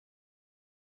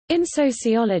In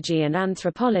sociology and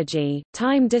anthropology,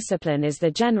 time discipline is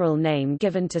the general name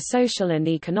given to social and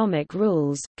economic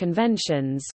rules,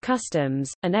 conventions, customs,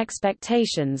 and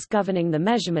expectations governing the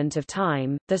measurement of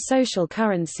time, the social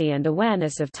currency and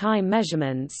awareness of time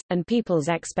measurements, and people's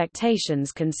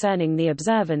expectations concerning the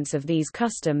observance of these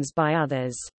customs by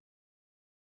others.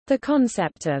 The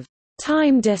concept of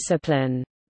time discipline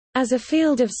as a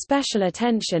field of special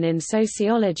attention in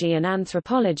sociology and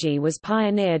anthropology was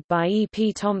pioneered by E.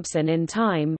 P. Thompson in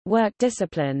Time, Work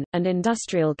Discipline, and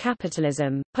Industrial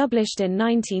Capitalism, published in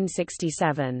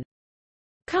 1967.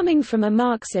 Coming from a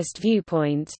Marxist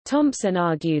viewpoint, Thompson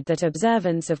argued that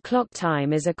observance of clock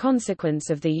time is a consequence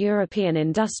of the European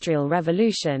Industrial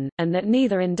Revolution, and that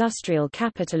neither industrial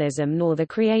capitalism nor the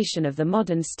creation of the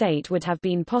modern state would have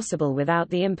been possible without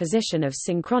the imposition of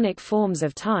synchronic forms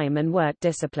of time and work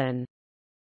discipline.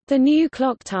 The new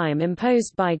clock time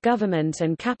imposed by government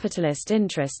and capitalist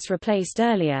interests replaced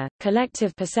earlier,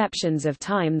 collective perceptions of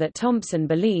time that Thompson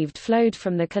believed flowed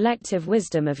from the collective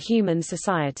wisdom of human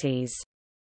societies.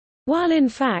 While in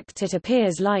fact it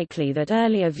appears likely that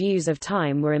earlier views of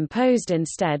time were imposed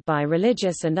instead by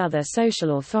religious and other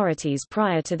social authorities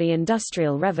prior to the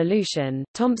Industrial Revolution,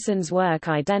 Thompson's work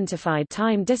identified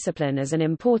time discipline as an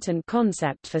important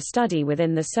concept for study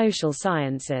within the social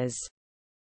sciences.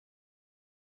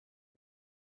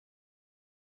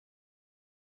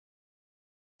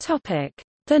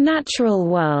 The natural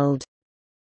world.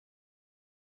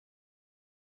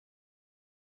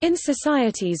 In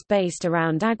societies based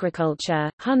around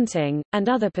agriculture, hunting, and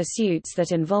other pursuits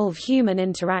that involve human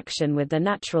interaction with the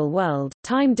natural world,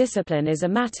 time discipline is a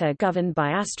matter governed by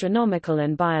astronomical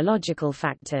and biological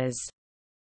factors.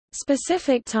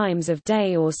 Specific times of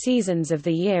day or seasons of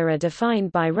the year are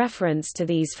defined by reference to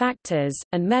these factors,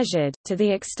 and measured, to the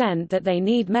extent that they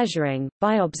need measuring,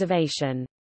 by observation.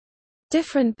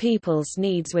 Different people's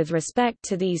needs with respect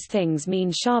to these things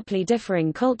mean sharply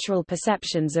differing cultural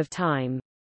perceptions of time.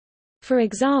 For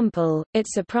example, it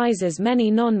surprises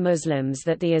many non-Muslims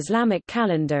that the Islamic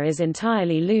calendar is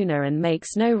entirely lunar and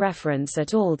makes no reference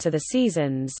at all to the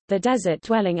seasons. The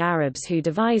desert-dwelling Arabs who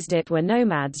devised it were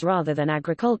nomads rather than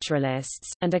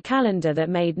agriculturalists, and a calendar that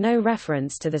made no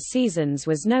reference to the seasons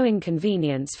was no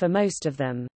inconvenience for most of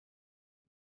them.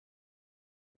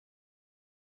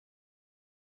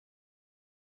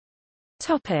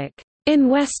 In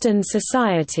Western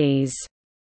societies.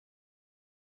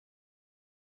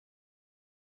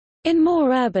 In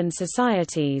more urban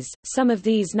societies, some of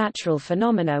these natural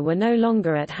phenomena were no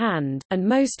longer at hand, and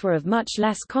most were of much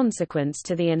less consequence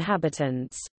to the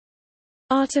inhabitants.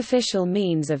 Artificial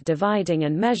means of dividing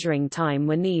and measuring time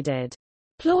were needed.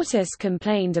 Plautus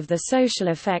complained of the social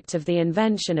effect of the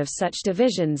invention of such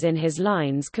divisions in his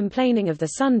lines complaining of the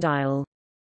sundial.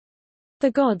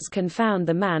 The gods confound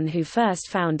the man who first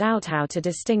found out how to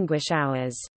distinguish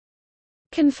hours.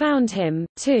 Confound him,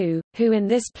 too, who in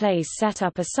this place set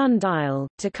up a sundial,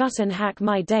 to cut and hack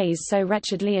my days so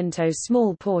wretchedly into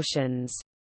small portions.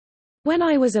 When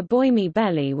I was a boy me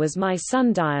belly was my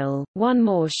sundial, one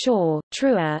more sure,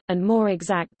 truer, and more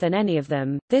exact than any of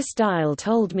them. This dial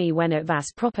told me when it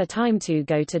was proper time to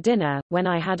go to dinner, when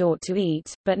I had ought to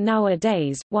eat, but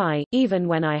nowadays, why, even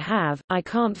when I have, I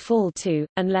can't fall to,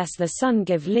 unless the sun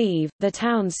give leave. The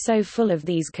town's so full of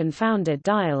these confounded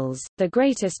dials, the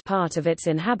greatest part of its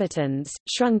inhabitants,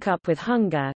 shrunk up with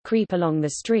hunger, creep along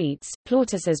the streets.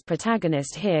 Plautus's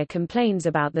protagonist here complains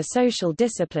about the social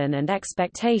discipline and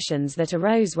expectations that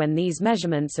arose when these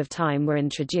measurements of time were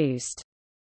introduced.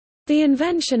 The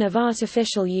invention of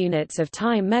artificial units of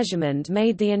time measurement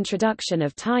made the introduction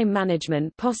of time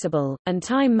management possible, and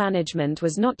time management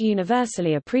was not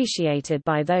universally appreciated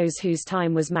by those whose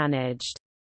time was managed.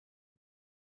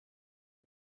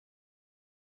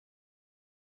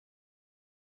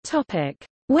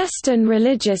 Western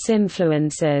religious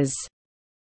influences.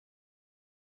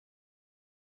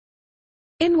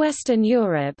 In Western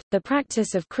Europe, the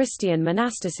practice of Christian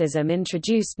monasticism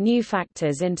introduced new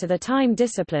factors into the time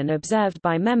discipline observed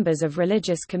by members of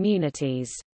religious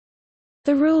communities.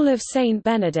 The rule of Saint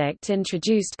Benedict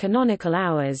introduced canonical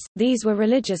hours. These were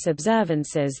religious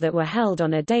observances that were held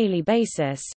on a daily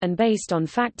basis, and based on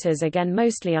factors again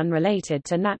mostly unrelated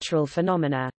to natural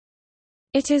phenomena.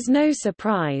 It is no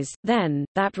surprise, then,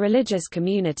 that religious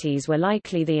communities were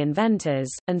likely the inventors,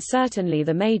 and certainly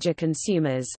the major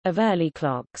consumers, of early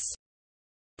clocks.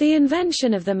 The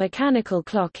invention of the mechanical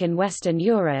clock in Western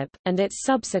Europe, and its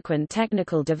subsequent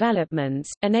technical developments,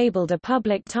 enabled a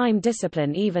public time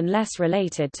discipline even less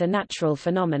related to natural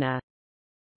phenomena.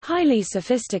 Highly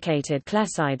sophisticated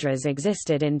clepsydras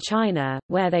existed in China,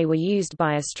 where they were used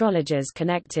by astrologers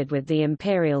connected with the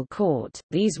imperial court.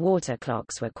 These water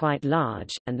clocks were quite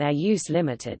large, and their use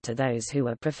limited to those who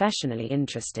were professionally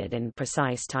interested in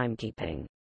precise timekeeping.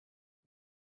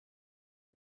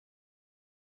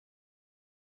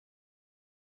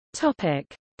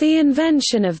 The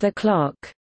invention of the clock.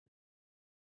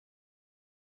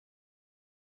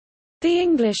 The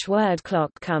English word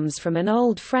clock comes from an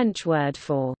Old French word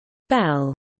for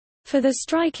bell, for the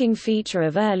striking feature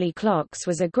of early clocks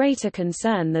was a greater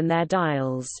concern than their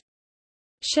dials.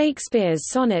 Shakespeare's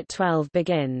Sonnet 12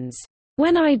 begins,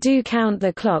 "When I do count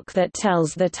the clock that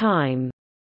tells the time."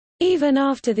 Even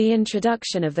after the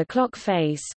introduction of the clock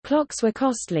face, clocks were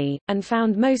costly, and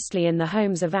found mostly in the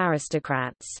homes of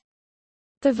aristocrats.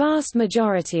 The vast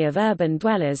majority of urban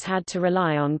dwellers had to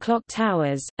rely on clock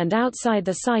towers, and outside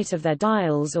the sight of their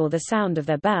dials or the sound of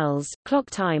their bells,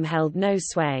 clock time held no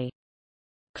sway.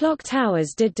 Clock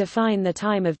towers did define the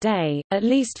time of day, at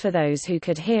least for those who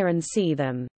could hear and see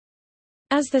them.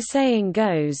 As the saying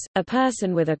goes, a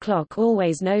person with a clock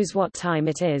always knows what time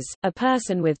it is, a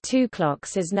person with two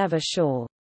clocks is never sure.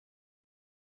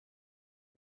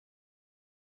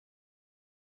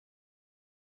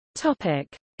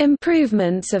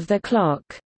 Improvements of the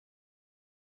clock.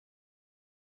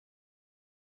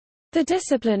 The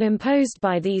discipline imposed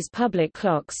by these public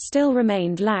clocks still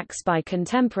remained lax by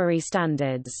contemporary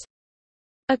standards.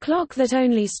 A clock that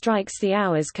only strikes the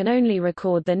hours can only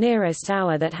record the nearest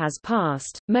hour that has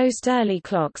passed. Most early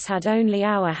clocks had only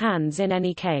hour hands in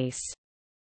any case.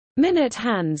 Minute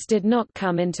hands did not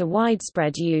come into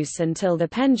widespread use until the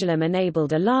pendulum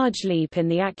enabled a large leap in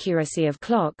the accuracy of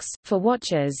clocks. For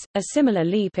watches, a similar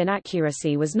leap in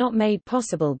accuracy was not made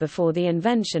possible before the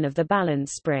invention of the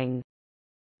balance spring.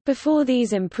 Before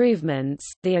these improvements,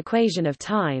 the equation of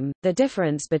time, the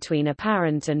difference between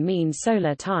apparent and mean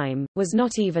solar time, was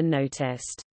not even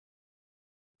noticed.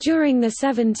 During the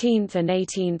 17th and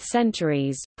 18th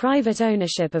centuries, private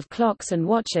ownership of clocks and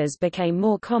watches became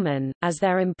more common, as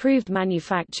their improved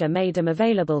manufacture made them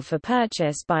available for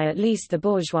purchase by at least the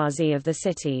bourgeoisie of the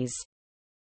cities.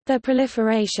 Their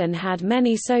proliferation had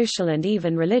many social and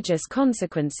even religious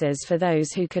consequences for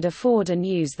those who could afford and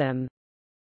use them.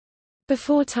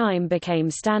 Before time became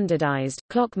standardized,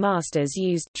 clock masters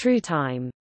used true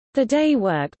time. The day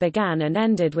work began and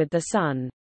ended with the sun.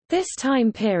 This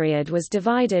time period was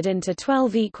divided into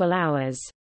 12 equal hours.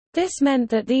 This meant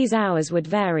that these hours would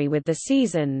vary with the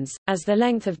seasons, as the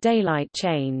length of daylight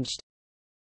changed.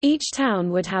 Each town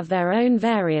would have their own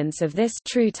variants of this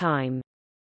true time.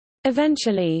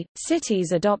 Eventually,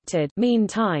 cities adopted mean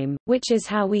time, which is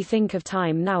how we think of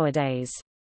time nowadays.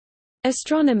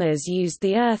 Astronomers used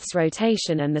the Earth's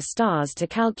rotation and the stars to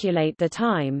calculate the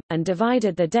time, and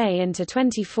divided the day into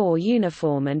 24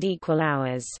 uniform and equal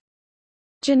hours.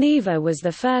 Geneva was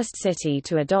the first city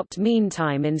to adopt mean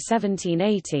time in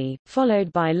 1780,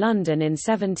 followed by London in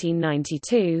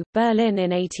 1792, Berlin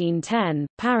in 1810,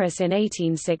 Paris in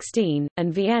 1816,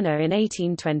 and Vienna in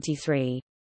 1823.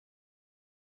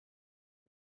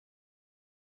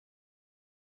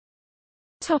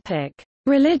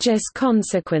 Religious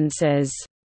consequences.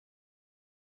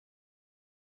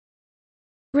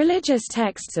 Religious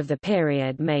texts of the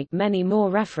period make many more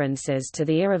references to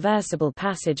the irreversible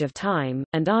passage of time,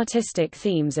 and artistic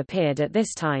themes appeared at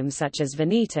this time such as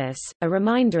Vanitas, a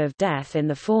reminder of death in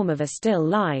the form of a still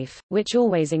life, which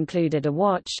always included a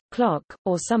watch, clock,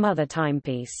 or some other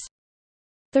timepiece.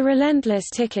 The relentless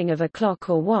ticking of a clock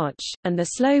or watch, and the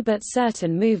slow but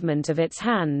certain movement of its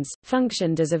hands,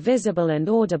 functioned as a visible and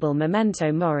audible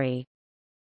memento mori.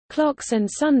 Clocks and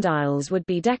sundials would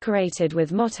be decorated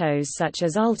with mottos such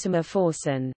as Ultima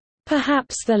Forsan,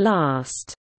 perhaps the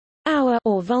last hour,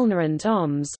 or Vulnerant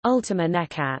Oms, Ultima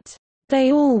Necat,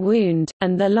 they all wound,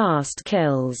 and the last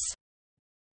kills.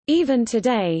 Even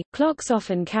today, clocks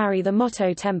often carry the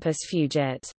motto Tempus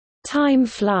Fugit, time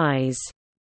flies.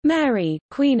 Mary,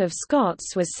 Queen of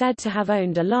Scots, was said to have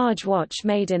owned a large watch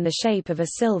made in the shape of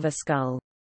a silver skull.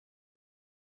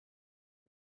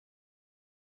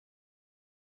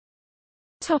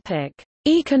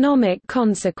 Economic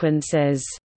consequences.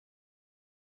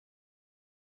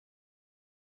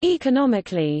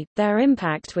 Economically, their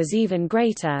impact was even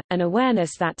greater. An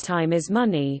awareness that time is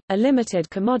money, a limited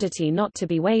commodity not to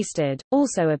be wasted,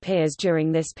 also appears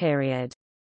during this period.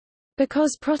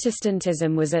 Because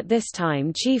Protestantism was at this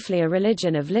time chiefly a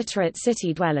religion of literate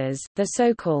city dwellers, the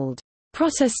so-called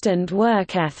Protestant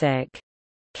work ethic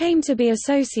came to be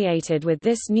associated with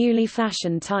this newly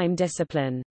fashioned time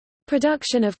discipline.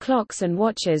 Production of clocks and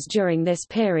watches during this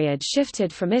period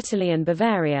shifted from Italy and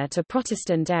Bavaria to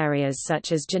Protestant areas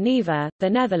such as Geneva, the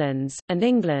Netherlands, and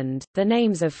England. The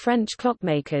names of French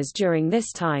clockmakers during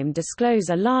this time disclose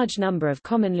a large number of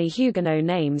commonly Huguenot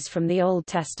names from the Old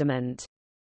Testament.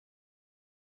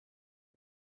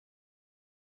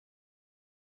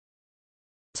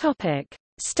 Topic: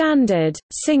 Standard,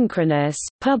 synchronous,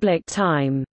 public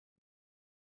time.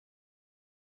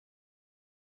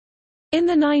 In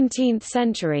the 19th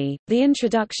century, the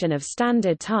introduction of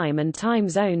standard time and time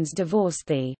zones divorced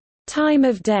the time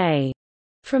of day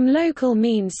from local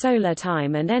mean solar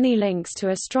time and any links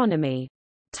to astronomy.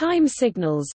 Time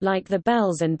signals, like the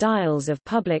bells and dials of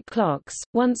public clocks,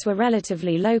 once were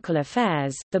relatively local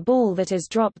affairs. The ball that is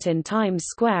dropped in Times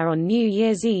Square on New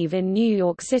Year's Eve in New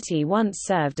York City once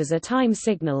served as a time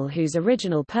signal whose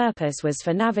original purpose was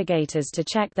for navigators to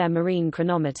check their marine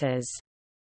chronometers.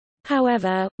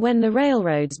 However, when the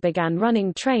railroads began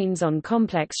running trains on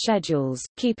complex schedules,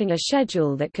 keeping a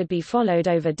schedule that could be followed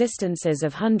over distances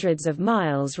of hundreds of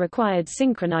miles required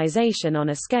synchronization on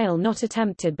a scale not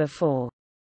attempted before.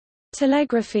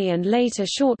 Telegraphy and later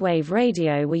shortwave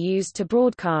radio were used to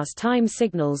broadcast time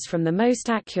signals from the most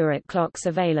accurate clocks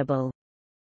available.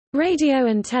 Radio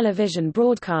and television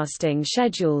broadcasting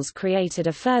schedules created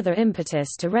a further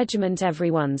impetus to regiment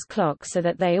everyone's clock so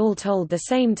that they all told the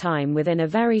same time within a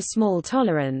very small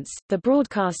tolerance. The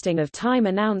broadcasting of time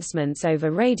announcements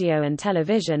over radio and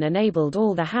television enabled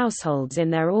all the households in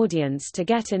their audience to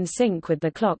get in sync with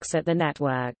the clocks at the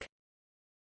network.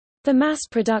 The mass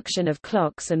production of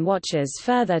clocks and watches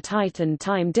further tightened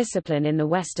time discipline in the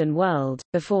Western world.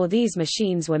 Before these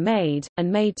machines were made,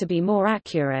 and made to be more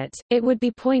accurate, it would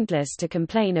be pointless to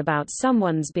complain about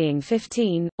someone's being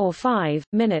 15, or 5,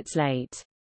 minutes late.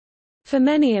 For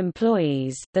many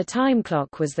employees, the time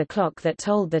clock was the clock that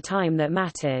told the time that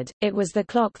mattered, it was the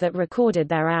clock that recorded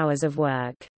their hours of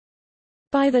work.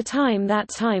 By the time that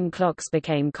time clocks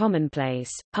became commonplace,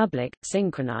 public,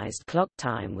 synchronized clock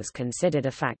time was considered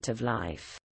a fact of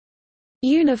life.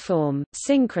 Uniform,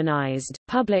 synchronized,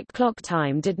 public clock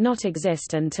time did not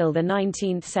exist until the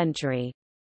 19th century.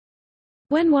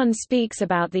 When one speaks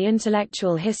about the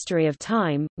intellectual history of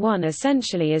time, one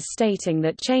essentially is stating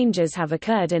that changes have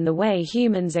occurred in the way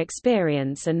humans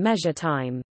experience and measure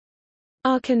time.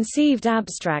 Our conceived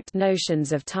abstract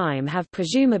notions of time have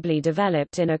presumably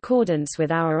developed in accordance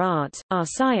with our art, our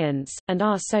science, and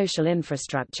our social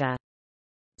infrastructure.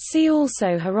 See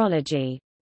also horology.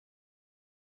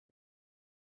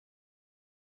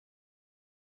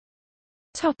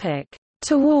 Topic: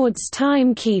 Towards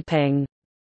timekeeping.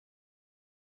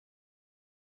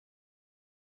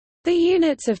 The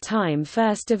units of time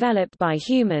first developed by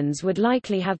humans would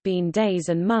likely have been days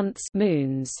and months,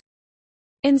 moons.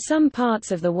 In some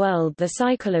parts of the world the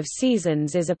cycle of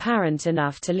seasons is apparent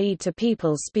enough to lead to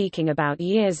people speaking about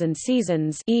years and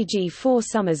seasons, e.g. 4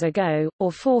 summers ago,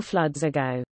 or 4 floods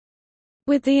ago.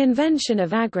 With the invention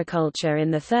of agriculture in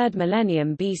the 3rd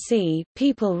millennium BC,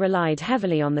 people relied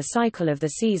heavily on the cycle of the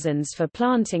seasons for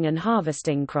planting and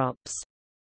harvesting crops.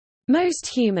 Most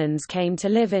humans came to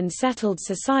live in settled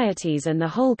societies and the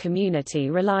whole community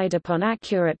relied upon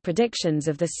accurate predictions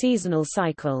of the seasonal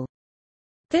cycle.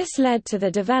 This led to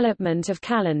the development of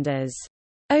calendars.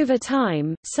 Over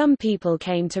time, some people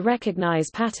came to recognize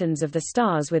patterns of the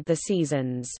stars with the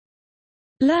seasons.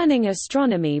 Learning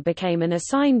astronomy became an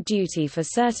assigned duty for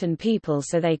certain people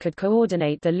so they could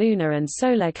coordinate the lunar and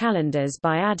solar calendars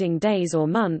by adding days or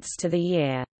months to the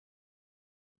year.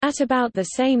 At about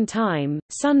the same time,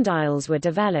 sundials were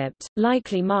developed,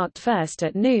 likely marked first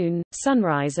at noon,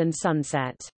 sunrise and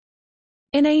sunset.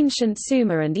 In ancient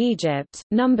Sumer and Egypt,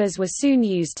 numbers were soon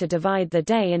used to divide the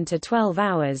day into 12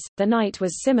 hours, the night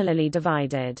was similarly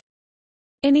divided.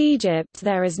 In Egypt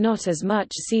there is not as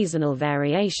much seasonal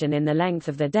variation in the length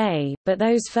of the day, but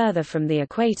those further from the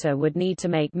equator would need to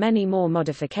make many more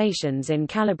modifications in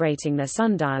calibrating their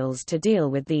sundials to deal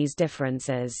with these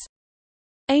differences.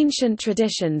 Ancient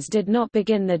traditions did not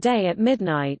begin the day at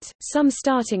midnight, some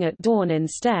starting at dawn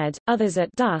instead, others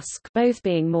at dusk, both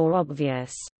being more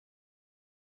obvious.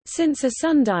 Since a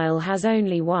sundial has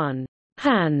only one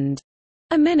hand,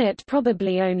 a minute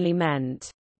probably only meant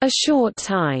a short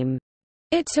time.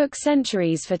 It took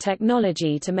centuries for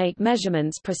technology to make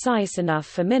measurements precise enough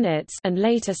for minutes and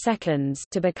later seconds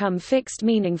to become fixed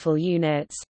meaningful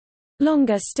units,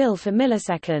 longer still for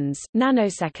milliseconds,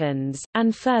 nanoseconds,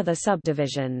 and further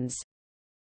subdivisions.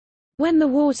 When the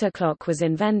water clock was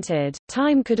invented,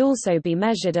 time could also be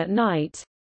measured at night,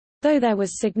 though there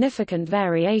was significant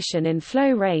variation in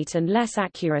flow rate and less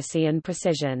accuracy and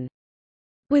precision.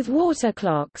 With water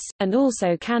clocks, and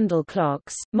also candle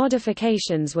clocks,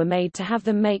 modifications were made to have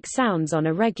them make sounds on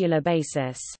a regular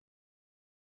basis.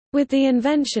 With the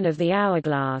invention of the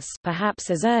hourglass,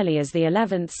 perhaps as early as the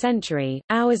 11th century,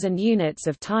 hours and units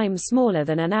of time smaller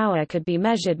than an hour could be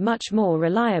measured much more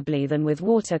reliably than with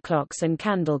water clocks and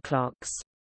candle clocks.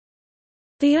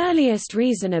 The earliest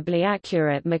reasonably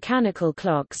accurate mechanical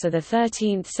clocks are the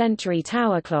 13th-century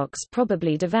tower clocks,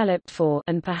 probably developed for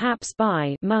and perhaps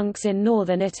by monks in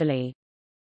northern Italy.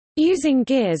 Using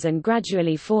gears and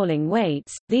gradually falling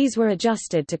weights, these were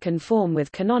adjusted to conform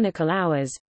with canonical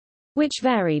hours, which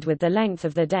varied with the length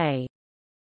of the day.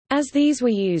 As these were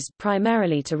used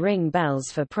primarily to ring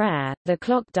bells for prayer, the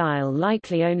clock dial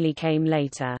likely only came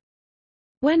later.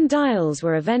 When dials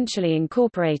were eventually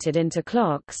incorporated into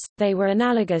clocks, they were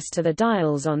analogous to the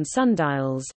dials on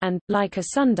sundials, and, like a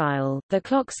sundial, the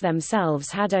clocks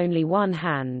themselves had only one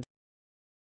hand.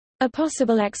 A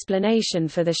possible explanation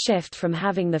for the shift from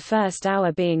having the first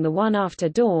hour being the one after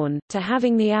dawn, to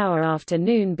having the hour after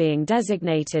noon being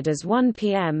designated as 1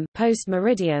 p.m.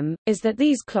 post-meridium, is that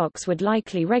these clocks would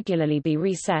likely regularly be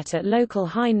reset at local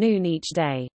high noon each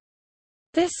day.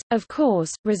 This, of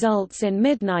course, results in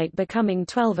midnight becoming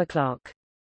 12 o'clock.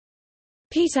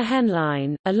 Peter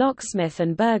Henlein, a locksmith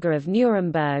and burgher of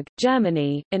Nuremberg,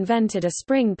 Germany, invented a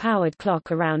spring-powered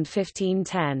clock around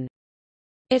 1510.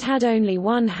 It had only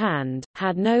one hand,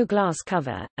 had no glass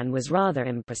cover, and was rather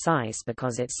imprecise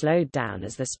because it slowed down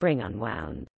as the spring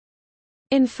unwound.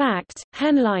 In fact,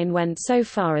 Henlein went so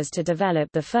far as to develop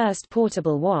the first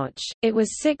portable watch. It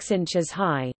was 6 inches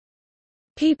high.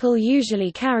 People usually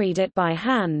carried it by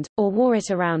hand, or wore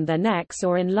it around their necks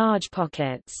or in large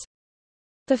pockets.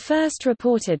 The first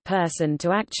reported person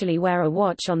to actually wear a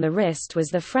watch on the wrist was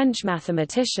the French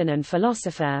mathematician and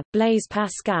philosopher, Blaise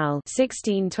Pascal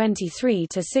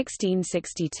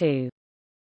 (1623–1662).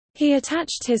 He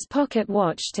attached his pocket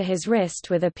watch to his wrist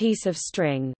with a piece of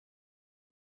string.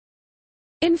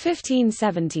 In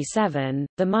 1577,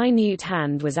 the minute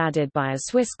hand was added by a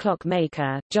Swiss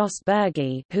clockmaker, Jos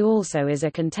Bergy, who also is a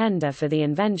contender for the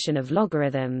invention of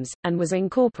logarithms, and was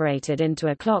incorporated into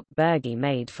a clock Bergy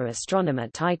made for astronomer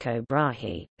Tycho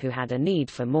Brahe, who had a need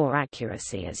for more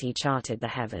accuracy as he charted the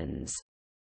heavens.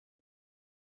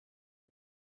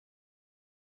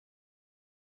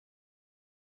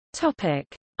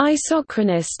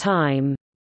 Isochronous time.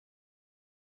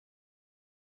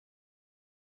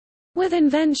 With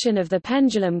invention of the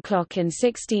pendulum clock in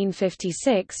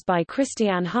 1656 by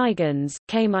Christian Huygens,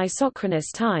 came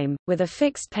isochronous time, with a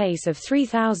fixed pace of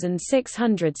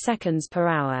 3,600 seconds per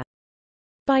hour.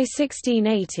 By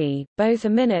 1680, both a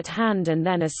minute hand and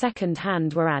then a second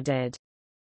hand were added.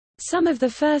 Some of the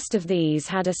first of these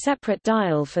had a separate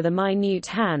dial for the minute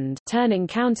hand, turning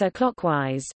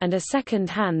counter-clockwise, and a second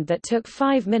hand that took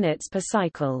 5 minutes per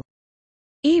cycle.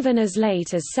 Even as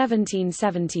late as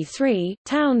 1773,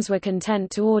 towns were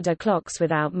content to order clocks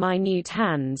without minute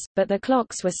hands, but the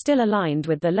clocks were still aligned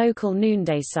with the local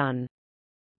noonday sun.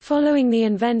 Following the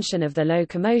invention of the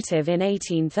locomotive in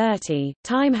 1830,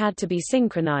 time had to be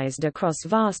synchronized across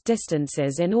vast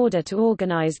distances in order to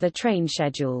organize the train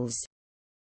schedules.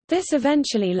 This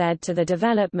eventually led to the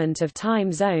development of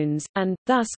time zones, and,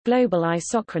 thus, global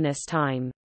isochronous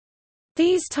time.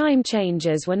 These time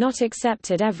changes were not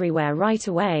accepted everywhere right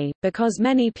away, because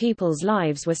many people's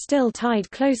lives were still tied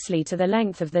closely to the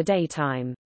length of the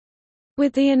daytime.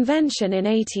 With the invention in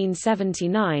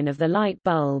 1879 of the light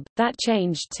bulb, that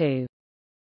changed too.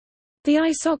 The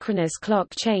isochronous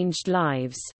clock changed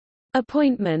lives.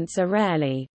 Appointments are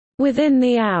rarely within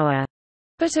the hour,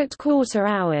 but at quarter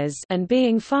hours, and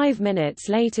being 5 minutes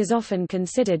late is often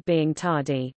considered being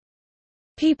tardy.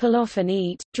 People often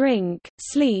eat, drink,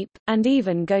 sleep, and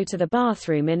even go to the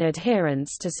bathroom in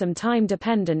adherence to some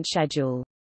time-dependent schedule.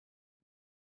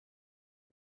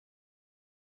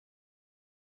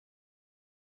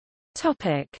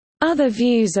 Other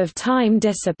views of time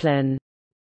discipline.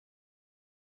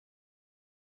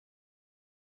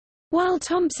 While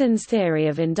Thompson's theory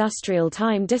of industrial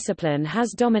time discipline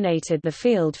has dominated the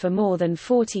field for more than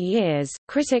 40 years,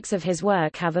 critics of his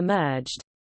work have emerged.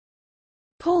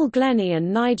 Paul Glennie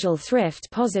and Nigel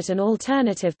Thrift posit an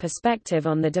alternative perspective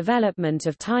on the development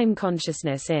of time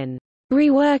consciousness in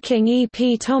Reworking E.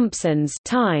 P. Thompson's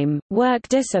Time, Work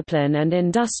Discipline and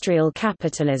Industrial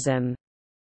Capitalism,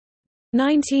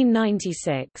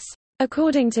 1996.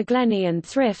 According to Glennie and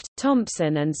Thrift,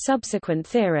 Thompson and subsequent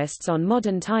theorists on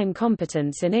modern time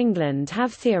competence in England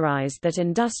have theorized that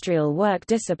industrial work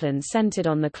discipline centered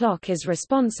on the clock is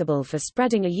responsible for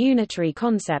spreading a unitary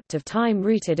concept of time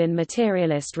rooted in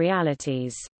materialist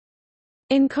realities.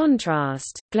 In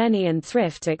contrast, Glennie and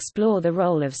Thrift explore the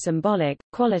role of symbolic,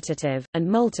 qualitative, and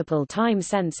multiple time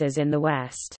sensors in the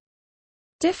West.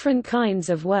 Different kinds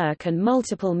of work and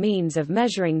multiple means of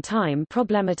measuring time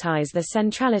problematize the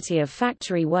centrality of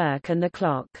factory work and the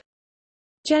clock.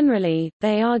 Generally,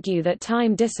 they argue that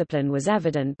time discipline was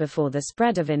evident before the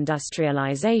spread of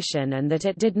industrialization and that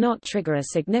it did not trigger a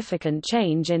significant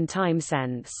change in time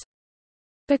sense.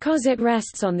 Because it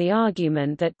rests on the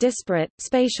argument that disparate,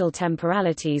 spatial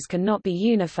temporalities cannot be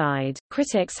unified,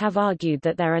 critics have argued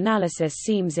that their analysis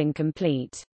seems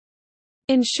incomplete.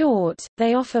 In short,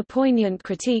 they offer poignant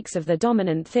critiques of the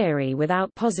dominant theory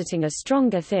without positing a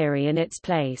stronger theory in its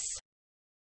place.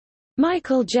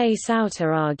 Michael J.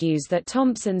 Sauter argues that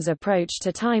Thompson's approach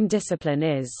to time discipline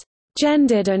is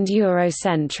gendered and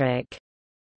Eurocentric.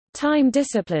 Time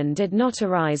discipline did not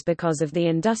arise because of the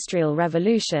Industrial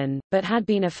Revolution, but had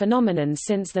been a phenomenon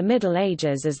since the Middle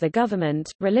Ages as the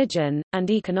government, religion, and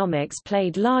economics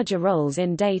played larger roles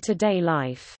in day-to-day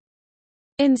life.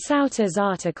 In Sauter's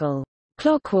article,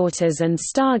 Clockwaters and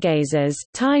Stargazers,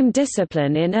 Time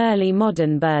Discipline in Early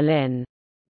Modern Berlin,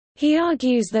 he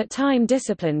argues that time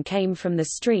discipline came from the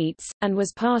streets, and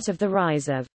was part of the rise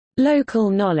of local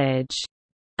knowledge,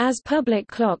 as public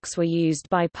clocks were used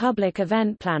by public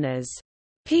event planners.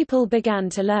 People began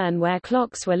to learn where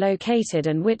clocks were located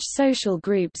and which social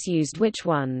groups used which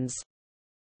ones.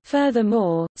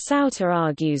 Furthermore, Sauter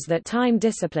argues that time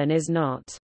discipline is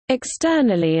not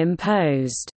externally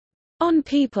imposed on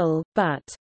people, but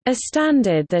a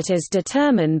standard that is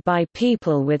determined by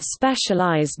people with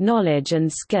specialized knowledge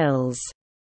and skills.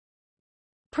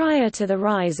 Prior to the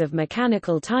rise of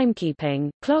mechanical timekeeping,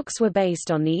 clocks were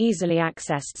based on the easily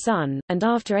accessed sun, and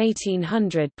after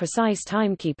 1800 precise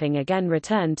timekeeping again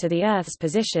returned to the Earth's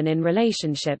position in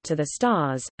relationship to the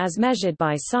stars, as measured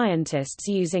by scientists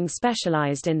using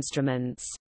specialized instruments.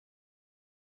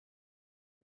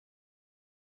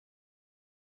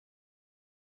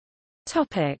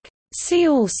 See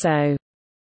also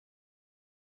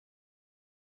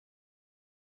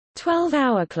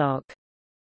 12-hour clock,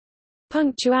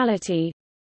 punctuality,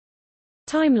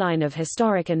 timeline of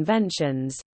historic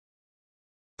inventions,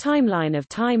 timeline of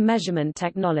time measurement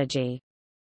technology.